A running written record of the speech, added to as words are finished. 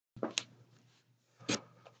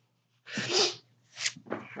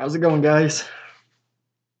How's it going, guys?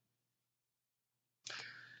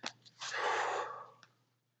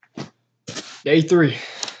 Day 3.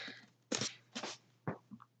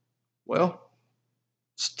 Well,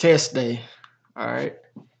 it's test day. Alright.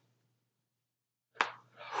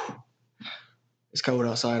 It's cold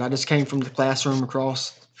outside. I just came from the classroom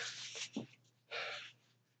across.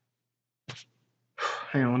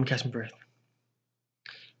 Hang on, let me catch my breath.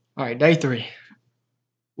 Alright, day 3.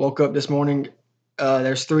 Woke up this morning.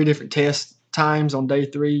 There's 3 different test times on day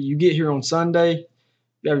 3. You get here on Sunday.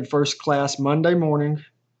 You have your first class Monday morning,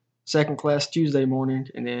 second class Tuesday morning,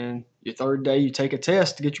 and then your third day you take a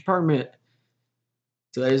test to get your permit.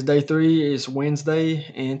 Today's day 3 is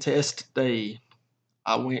Wednesday and test day.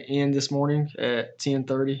 I went in this morning at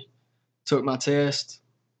 10:30, took my test.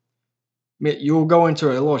 You'll go into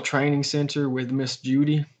a little training center with Miss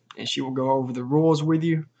Judy, and she will go over the rules with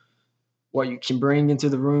you, what you can bring into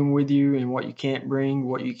the room with you and what you can't bring,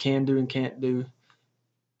 what you can do and can't do.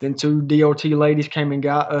 Then 2 DOT ladies came and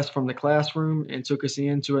got us from the classroom and took us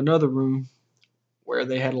into another room where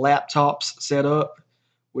they had laptops set up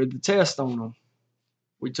with the test on them.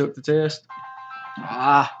 We took the test.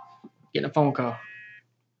 Getting a phone call.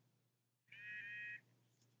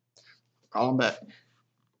 Call them back.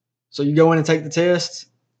 So you go in and take the test.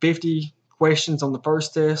 50 questions on the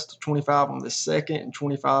first test, 25 on the second, and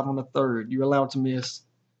 25 on the third. You're allowed to miss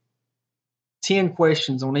 10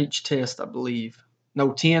 questions on each test, I believe.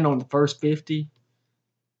 No, 10 on the first 50.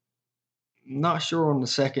 Not sure on the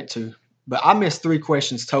second 2. But I missed 3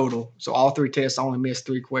 questions total. So all 3 tests, I only missed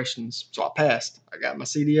 3 questions. So I passed. I got my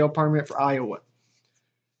C.D.L permit for Iowa.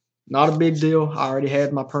 Not a big deal. I already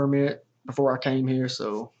had my permit before I came here,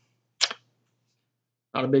 so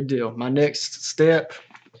not a big deal. My next step,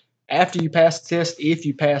 after you pass the test, if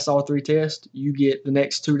you pass all 3 tests, you get the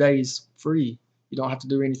next 2 days free. You don't have to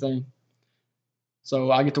do anything.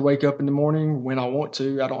 So I get to wake up in the morning when I want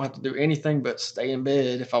to. I don't have to do anything but stay in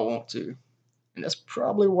bed if I want to. And that's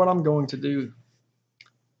probably what I'm going to do.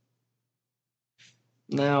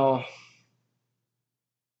 Now,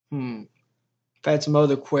 I've had some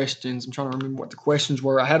other questions. I'm trying to remember what the questions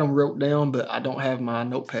were. I had them wrote down, but I don't have my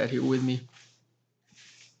notepad here with me.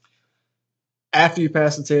 After you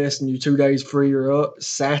pass the test and your 2 days free are up,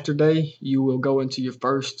 Saturday, you will go into your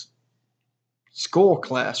first school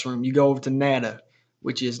classroom. You go over to NADA,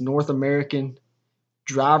 which is North American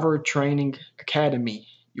Driver Training Academy.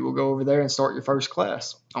 You will go over there and start your first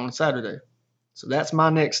class on Saturday. So that's my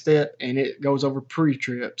next step, and it goes over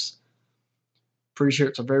pre-trips.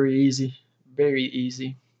 Pre-trips are very easy, very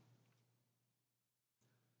easy.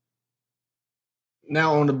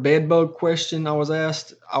 Now on the bed bug question I was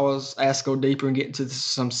asked to go deeper and get into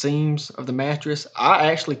some seams of the mattress.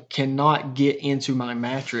 I actually cannot get into my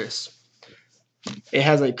mattress. It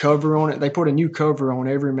has a cover on it. They put a new cover on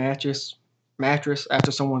every mattress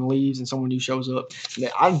after someone leaves and someone new shows up.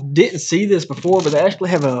 I didn't see this before, but they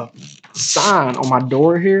actually have a sign on my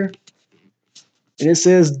door here. And it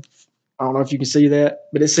says, I don't know if you can see that,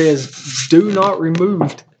 but it says, do not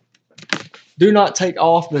take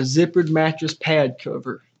off the zippered mattress pad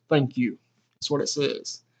cover. Thank you. That's what it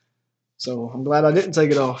says. So I'm glad I didn't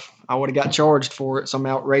take it off. I would have got charged for it, some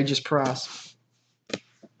outrageous price.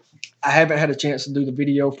 I haven't had a chance to do the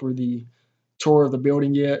video for the tour of the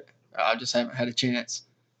building yet. I just haven't had a chance.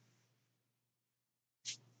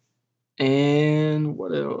 And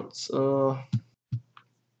what else?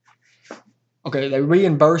 Okay, they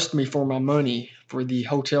reimbursed me for my money for the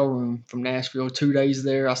hotel room from Nashville. 2 days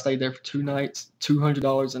there. I stayed there for 2 nights,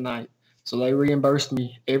 $200 a night. So they reimbursed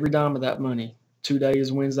me every dime of that money. 2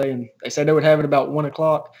 days, Wednesday, and they said they would have it about 1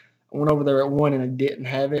 o'clock. I went over there at 1 and they didn't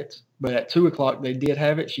have it. But at 2 o'clock, they did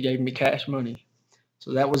have it. She gave me cash money.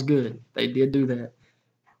 So that was good. They did do that.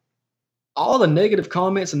 All the negative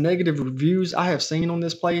comments and negative reviews I have seen on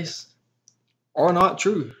this place are not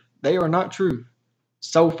true. They are not true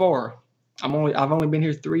so far. I've only been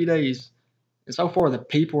here 3 days, and so far the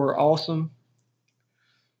people are awesome.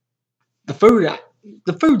 The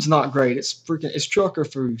food's not great. It's trucker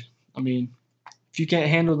food. I mean, if you can't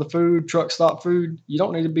handle the food, truck stop food, you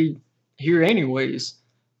don't need to be here anyways.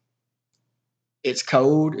 It's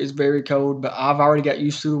cold. It's very cold, but I've already got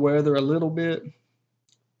used to the weather a little bit.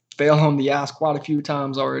 Fell on the ice quite a few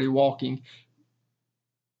times already walking.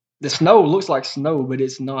 The snow looks like snow, but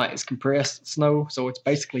it's not. It's compressed snow, so it's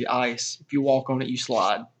basically ice. If you walk on it, you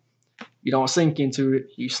slide. You don't sink into it.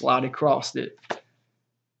 You slide across it.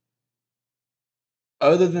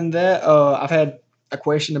 Other than that, I've had a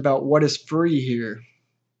question about what is free here.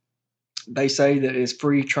 They say that it's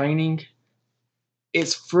free training.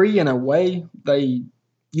 It's free in a way. They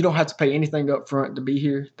You don't have to pay anything up front to be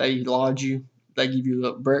here. They lodge you. They give you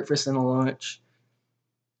a breakfast and a lunch.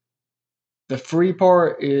 The free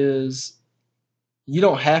part is you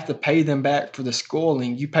don't have to pay them back for the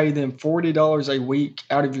schooling. You pay them $40 a week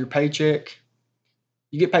out of your paycheck.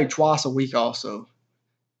 You get paid twice a week also.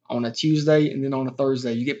 On a Tuesday and then on a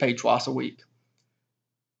Thursday. You get paid twice a week.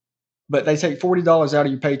 But they take $40 out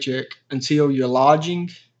of your paycheck until your lodging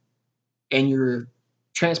and your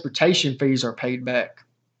transportation fees are paid back.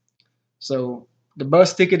 So the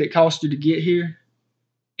bus ticket it costs you to get here,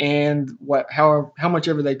 and how much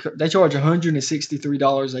ever they charge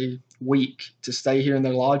 $163 a week to stay here in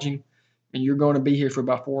their lodging, and you're going to be here for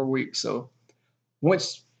about 4 weeks. So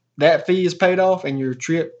once that fee is paid off and your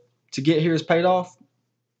trip to get here is paid off,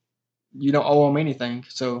 you don't owe them anything.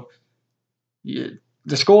 So the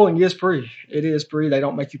schooling is free. It is free. They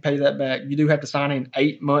don't make you pay that back. You do have to sign an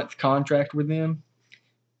 8-month contract with them,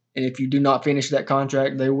 and if you do not finish that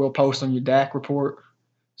contract, they will post on your DAC report.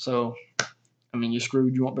 So I mean, you're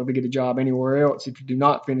screwed. You won't be able to get a job anywhere else if you do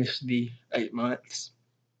not finish the 8 months.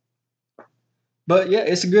 But yeah,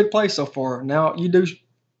 it's a good place so far. Now you do.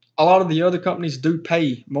 A lot of the other companies do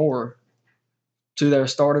pay more to their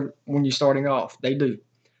starter when you're starting off. They do,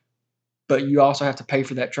 but you also have to pay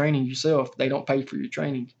for that training yourself. They don't pay for your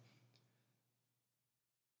training.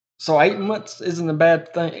 So 8 months isn't a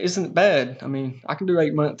bad thing. Isn't bad. I mean, I can do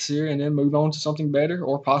 8 months here and then move on to something better,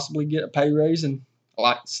 or possibly get a pay raise and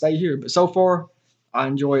like stay here. But so far, I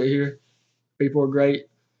enjoy it here. People are great.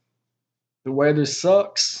 The weather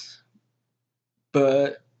sucks,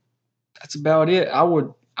 but that's about it.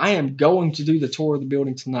 I am going to do the tour of the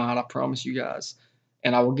building tonight, I promise you guys.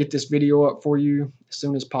 And I will get this video up for you as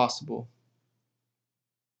soon as possible.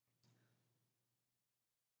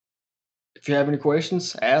 If you have any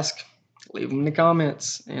questions, ask, leave them in the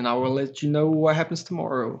comments, and I will let you know what happens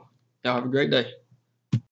tomorrow. Y'all have a great day.